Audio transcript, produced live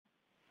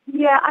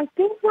Yeah, I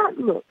think that,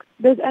 look,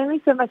 there's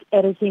only so much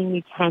editing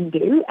you can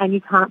do and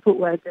you can't put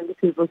words into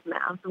people's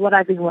mouths. What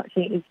I've been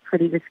watching is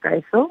pretty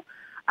disgraceful.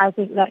 I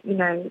think that,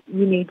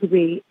 you need to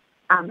be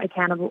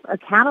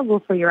accountable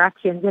for your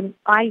actions. And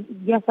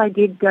yes, I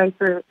did go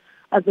through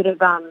a bit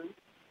of I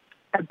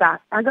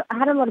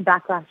had a lot of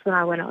backlash when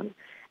I went on,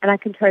 and I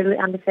can totally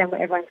understand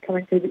where everyone's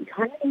coming through, but you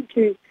kind of need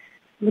to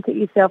look at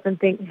yourself and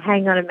think,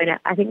 hang on a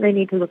minute, I think they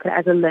need to look at it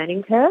as a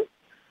learning curve.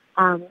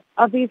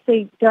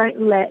 Obviously,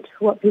 don't let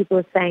what people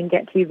are saying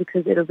get to you,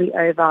 because it'll be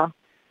over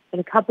in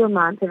a couple of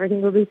months.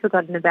 Everything will be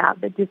forgotten about,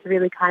 but just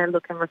really kind of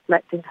look and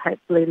reflect and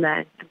hopefully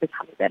learn and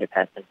become a better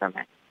person from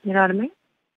it. You know what I mean?